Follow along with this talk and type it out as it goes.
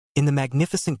In the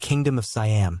magnificent kingdom of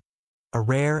Siam, a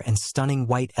rare and stunning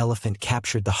white elephant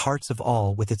captured the hearts of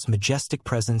all with its majestic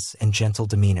presence and gentle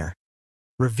demeanor.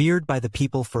 Revered by the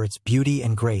people for its beauty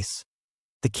and grace,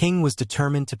 the king was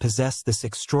determined to possess this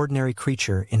extraordinary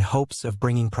creature in hopes of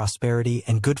bringing prosperity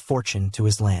and good fortune to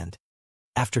his land.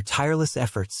 After tireless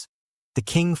efforts, the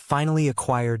king finally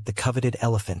acquired the coveted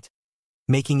elephant,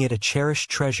 making it a cherished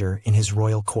treasure in his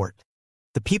royal court.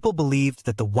 The people believed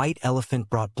that the white elephant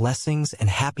brought blessings and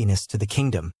happiness to the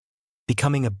kingdom,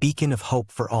 becoming a beacon of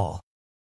hope for all.